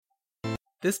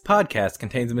This podcast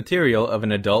contains material of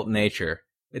an adult nature.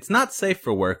 It's not safe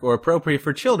for work or appropriate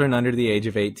for children under the age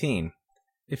of 18.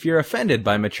 If you're offended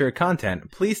by mature content,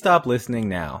 please stop listening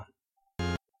now.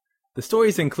 The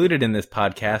stories included in this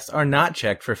podcast are not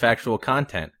checked for factual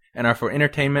content and are for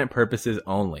entertainment purposes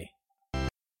only.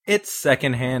 It's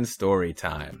secondhand story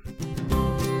time.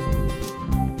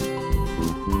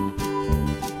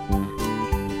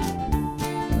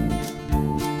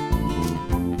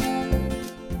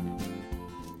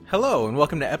 Hello, and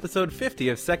welcome to episode 50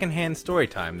 of Secondhand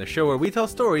Storytime, the show where we tell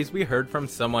stories we heard from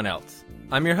someone else.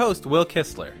 I'm your host, Will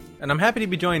Kistler, and I'm happy to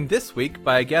be joined this week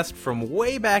by a guest from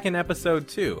way back in episode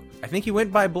 2. I think he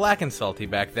went by Black and Salty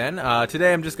back then.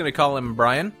 Today I'm just going to call him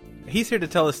Brian. He's here to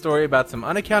tell a story about some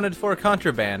unaccounted for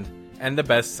contraband and the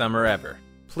best summer ever.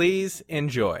 Please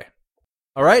enjoy.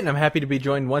 Alright, and I'm happy to be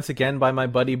joined once again by my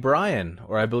buddy Brian,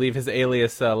 or I believe his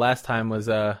alias last time was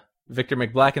Victor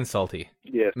McBlack and Salty.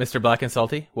 Yes. Mr. Black and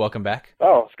Salty, welcome back.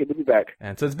 Oh, it's good to be back.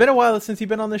 And so it's been a while since you've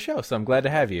been on the show, so I'm glad to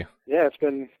have you. Yeah, it's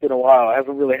been a while. I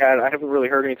haven't really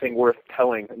heard anything worth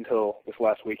telling until this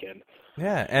last weekend.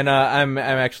 Yeah, and I'm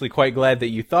actually quite glad that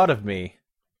you thought of me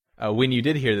when you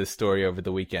did hear this story over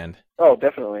the weekend. Oh,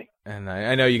 definitely. And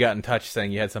I know you got in touch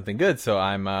saying you had something good, so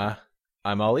I'm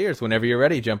all ears. Whenever you're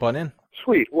ready, jump on in.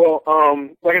 Sweet. Well,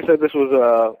 like I said, this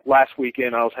was last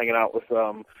weekend. I was hanging out with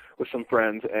some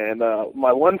friends, and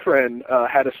my one friend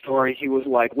had a story. He was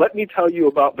like, "Let me tell you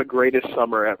about the greatest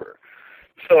summer ever."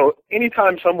 So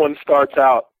anytime someone starts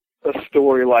out a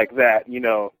story like that, you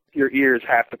know, your ears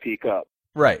have to peak up.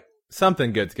 Right.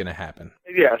 Something good's going to happen.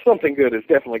 Yeah, something good is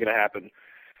definitely going to happen.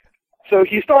 So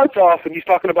he starts off, and he's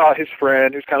talking about his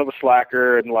friend who's kind of a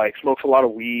slacker and, like, smokes a lot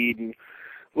of weed and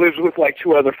lives with, like,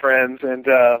 two other friends. And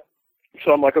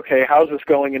so I'm like, okay, how's this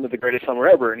going into the greatest summer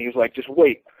ever? And he was like, just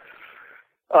wait.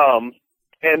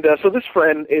 So this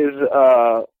friend is,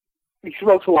 he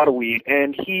smokes a lot of weed,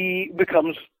 and he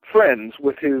becomes friends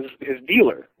with his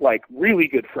dealer, like really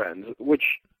good friends, which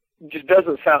just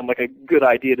doesn't sound like a good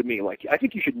idea to me. Like, I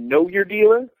think you should know your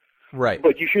dealer, right?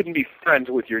 But you shouldn't be friends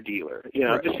with your dealer. You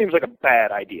know, right. It just seems like a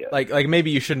bad idea. Like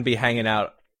maybe you shouldn't be hanging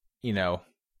out, you know.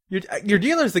 Your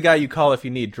dealer's the guy you call if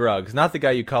you need drugs, not the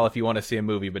guy you call if you want to see a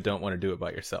movie but don't want to do it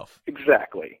by yourself.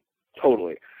 Exactly.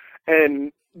 Totally.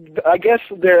 And I guess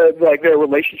their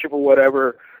relationship or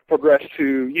whatever progressed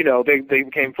to, you know, they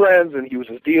became friends, and he was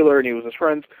his dealer and he was his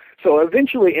friends. So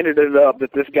eventually ended up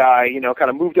that this guy, you know, kind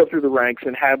of moved up through the ranks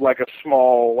and had like a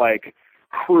small like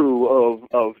crew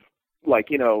of like,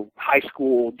 you know, high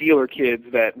school dealer kids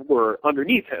that were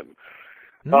underneath him.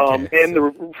 Okay. And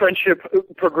the friendship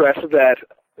progressed that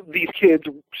these kids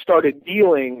started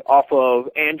dealing off of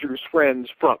Andrew's friend's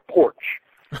front porch.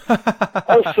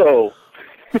 Also,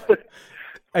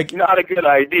 not a good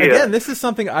idea. Again, this is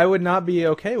something I would not be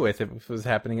okay with if it was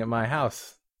happening at my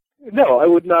house. No, I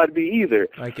would not be either.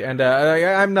 Like, and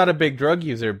I'm not a big drug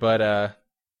user, but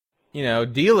you know,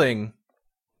 dealing.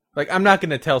 Like, I'm not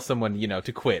going to tell someone, you know,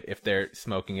 to quit if they're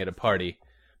smoking at a party.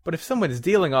 But if someone's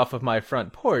dealing off of my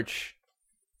front porch,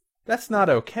 that's not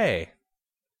okay.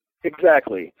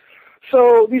 Exactly.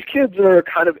 So these kids are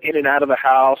kind of in and out of the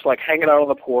house, like hanging out on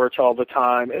the porch all the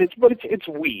time, and it's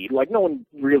weed. Like, no one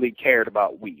really cared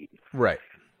about weed. Right.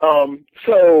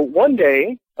 So one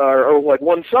day, or like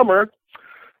one summer,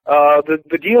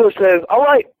 the dealer says, "All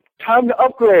right, time to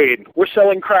upgrade. We're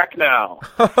selling crack now."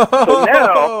 So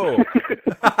now,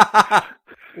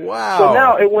 wow. So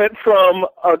now it went from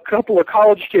a couple of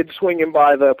college kids swinging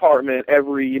by the apartment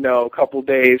every, you know, couple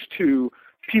days to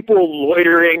people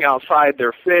loitering outside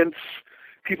their fence,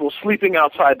 people sleeping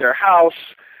outside their house,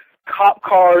 cop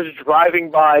cars driving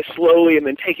by slowly and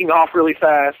then taking off really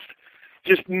fast.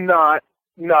 Just not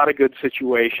a good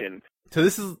situation. So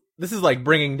this is like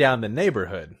bringing down the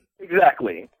neighborhood.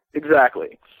 Exactly.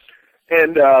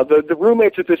 And the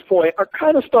roommates at this point are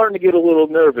kind of starting to get a little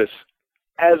nervous,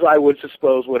 as I would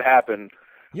suppose would happen.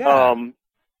 Yeah.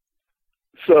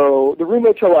 So the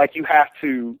roommates are like, "You have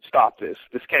to stop this.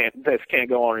 This can't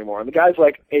go on anymore." And the guy's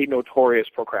like a notorious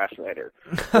procrastinator.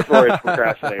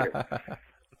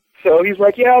 So he's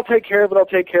like, "Yeah, I'll take care of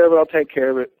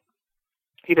it.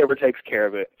 He never takes care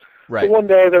of it. Right. So one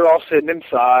day they're all sitting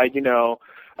inside, you know,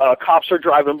 cops are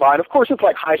driving by, and of course it's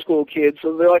like high school kids,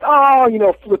 so they're like, "Oh, you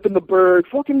know, flipping the bird,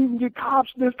 fucking the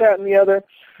cops, this, that, and the other."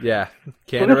 Yeah.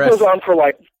 So this goes on for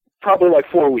probably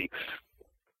 4 weeks.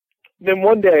 Then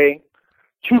one day,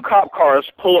 2 cop cars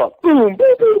pull up. Boom,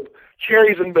 boom, boom.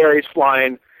 Cherries and berries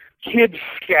flying. Kids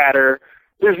scatter.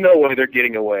 There's no way they're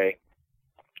getting away.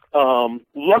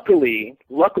 Luckily,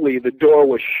 the door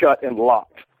was shut and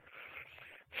locked.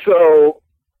 So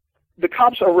the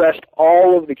cops arrest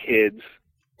all of the kids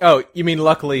Oh, you mean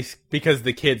luckily because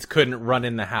the kids couldn't run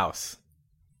in the house.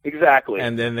 Exactly.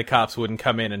 And then the cops wouldn't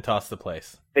come in and toss the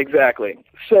place. Exactly.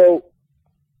 So,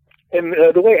 and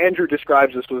the way Andrew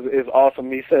describes this is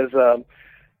awesome. He says,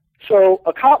 so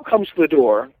a cop comes to the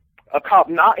door, a cop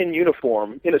not in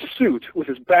uniform, in a suit with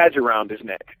his badge around his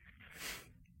neck,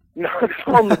 knocks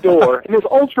on the door and is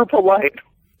ultra polite.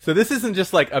 So this isn't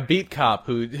just like a beat cop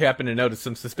who happened to notice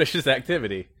some suspicious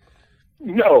activity.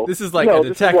 No. This is like a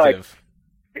detective.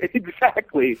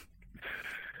 Exactly.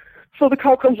 So the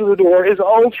cop comes to the door, is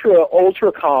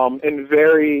ultra calm and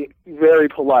very, very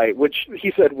polite, which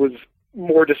he said was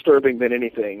more disturbing than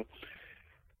anything.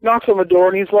 Knocks on the door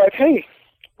and he's like, "Hey,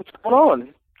 what's going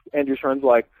on?" Andrew's friend's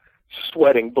like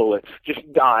sweating bullets, just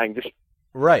dying, just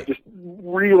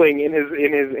reeling in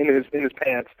his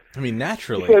pants. I mean,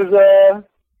 naturally.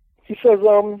 He says,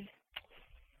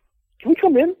 "Can we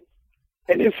come in?"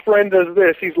 And his friend does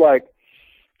this. He's like,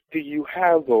 "Do you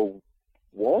have a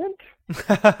warrant?"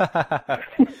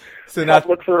 So not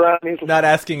looks around. He's not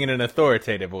asking in an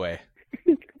authoritative way.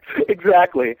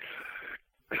 Exactly.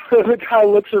 The guy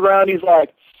looks around. He's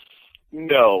like,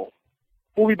 "No,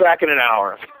 we'll be back in an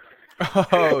hour."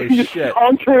 Oh he shit!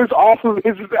 Saunters off of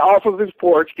his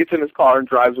porch, gets in his car, and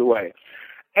drives away.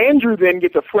 Andrew then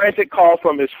gets a frantic call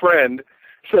from his friend.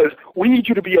 Says, "We need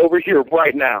you to be over here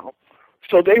right now."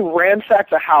 So they ransack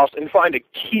the house and find a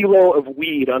kilo of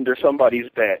weed under somebody's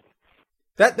bed.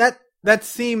 That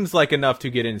seems like enough to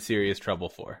get in serious trouble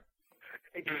for.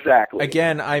 Exactly.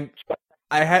 Again,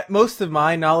 most of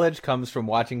my knowledge comes from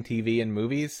watching TV and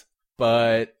movies,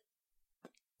 but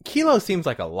kilo seems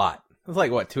like a lot. It's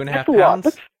like what, 2.5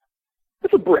 pounds?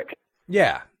 That's a brick.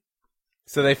 Yeah.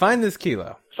 So they find this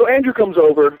kilo. So Andrew comes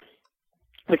over.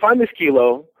 They find this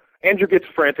kilo. Andrew gets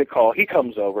a frantic call. He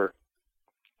comes over.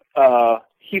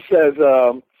 He says,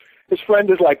 his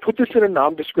friend is like, "Put this in a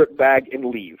nondescript bag and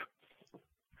leave."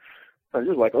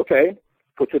 Andrew's like, "Okay."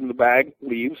 Puts it in the bag,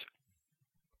 leaves.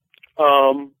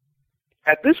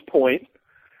 At this point,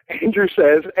 Andrew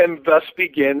says, "And thus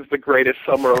begins the greatest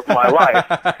summer of my life."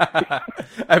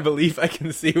 I believe I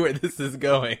can see where this is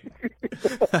going.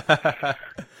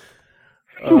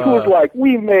 He was like,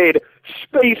 "We made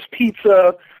space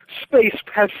pizza, space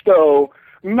pesto,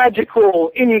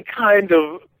 magical, any kind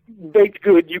of baked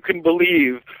good you can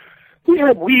believe. We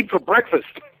had weed for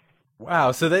breakfast."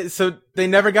 Wow, so they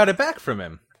never got it back from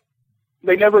him.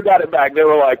 They never got it back. They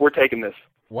were like, "We're taking this."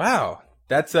 Wow.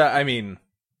 That's I mean,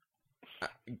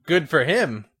 good for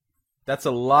him. That's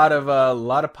a lot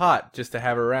of pot just to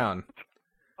have around.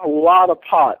 A lot of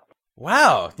pot.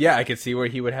 Wow. Yeah, I could see where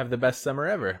he would have the best summer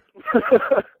ever.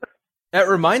 That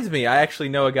reminds me, I actually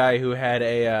know a guy who had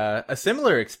a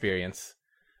similar experience,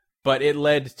 but it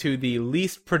led to the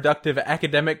least productive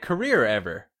academic career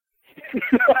ever.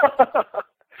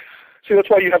 See, that's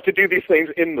why you have to do these things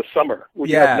in the summer when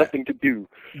you have nothing to do.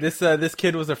 This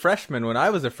kid was a freshman when I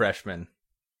was a freshman,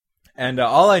 and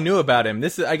all I knew about him,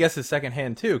 this is, I guess, is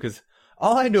secondhand too, because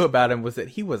all I knew about him was that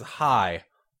he was high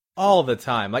all the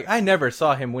time. Like, I never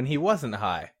saw him when he wasn't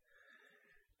high.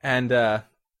 And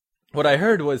what I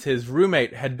heard was his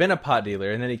roommate had been a pot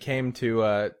dealer, and then he came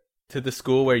to the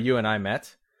school where you and I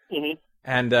met,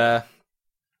 and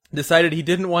decided he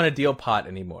didn't want to deal pot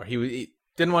anymore. He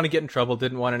didn't want to get in trouble,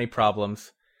 didn't want any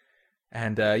problems,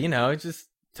 and just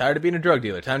tired of being a drug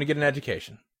dealer, time to get an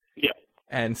education. Yeah.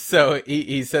 And so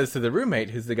he says to the roommate,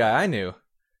 who's the guy I knew,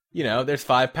 there's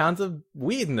 5 pounds of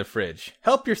weed in the fridge.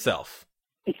 Help yourself.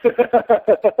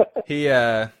 We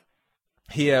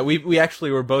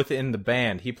actually were both in the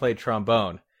band. He played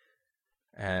trombone,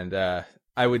 and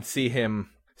I would see him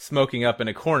smoking up in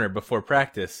a corner before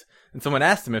practice. And someone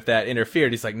asked him if that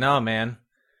interfered. He's like, "No, man,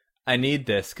 I need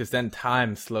this because then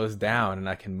time slows down and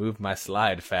I can move my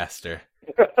slide faster."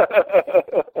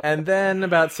 And then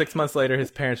about 6 months later,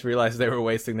 his parents realized they were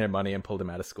wasting their money and pulled him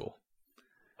out of school.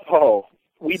 Oh,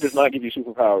 weed does not give you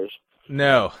superpowers.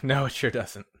 No, it sure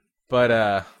doesn't.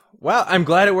 But, wow, I'm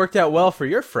glad it worked out well for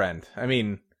your friend. I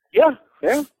mean, yeah.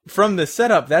 From the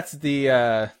setup, that's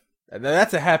a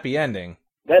happy ending.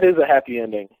 That is a happy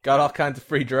ending. Got all kinds of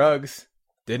free drugs.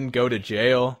 Didn't go to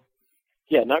jail.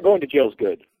 Yeah, not going to jail is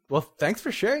good. Well, thanks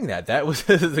for sharing that. That was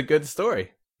a good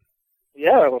story.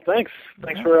 Yeah, well, thanks.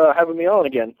 Thanks for having me on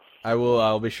again.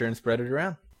 I'll be sure and spread it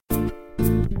around.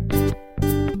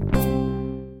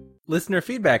 Listener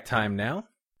feedback time now.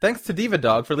 Thanks to Diva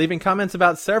Dog for leaving comments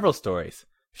about several stories.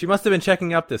 She must have been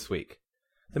checking up this week.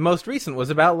 The most recent was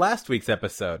about last week's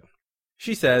episode.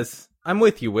 She says, "I'm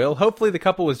with you, Will. Hopefully the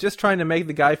couple was just trying to make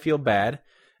the guy feel bad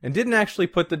and didn't actually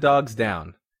put the dogs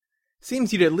down.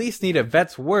 Seems you'd at least need a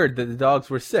vet's word that the dogs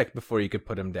were sick before you could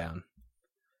put them down.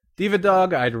 Diva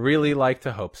Dog, I'd really like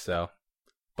to hope so.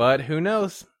 But who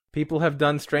knows? People have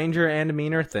done stranger and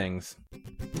meaner things.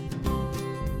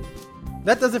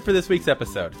 That does it for this week's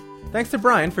episode. Thanks to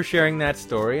Brian for sharing that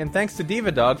story, and thanks to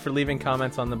Diva Dog for leaving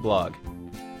comments on the blog.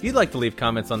 If you'd like to leave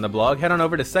comments on the blog, head on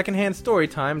over to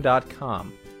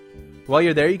secondhandstorytime.com. While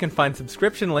you're there, you can find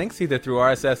subscription links either through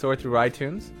RSS or through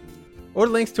iTunes, or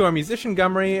links to our Musician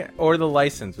Gummery or the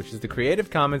license, which is the Creative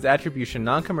Commons Attribution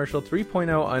Non-Commercial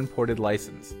 3.0 Unported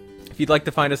License. If you'd like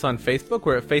to find us on Facebook,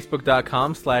 we're at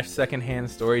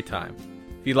facebook.com/secondhandstorytime.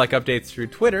 If you'd like updates through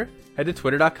Twitter, head to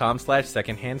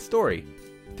twitter.com/secondhandstory.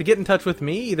 To get in touch with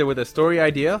me, either with a story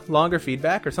idea, longer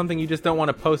feedback, or something you just don't want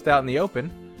to post out in the open,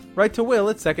 write to Will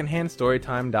at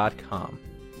secondhandstorytime.com.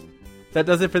 That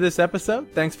does it for this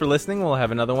episode. Thanks for listening. We'll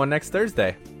have another one next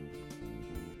Thursday.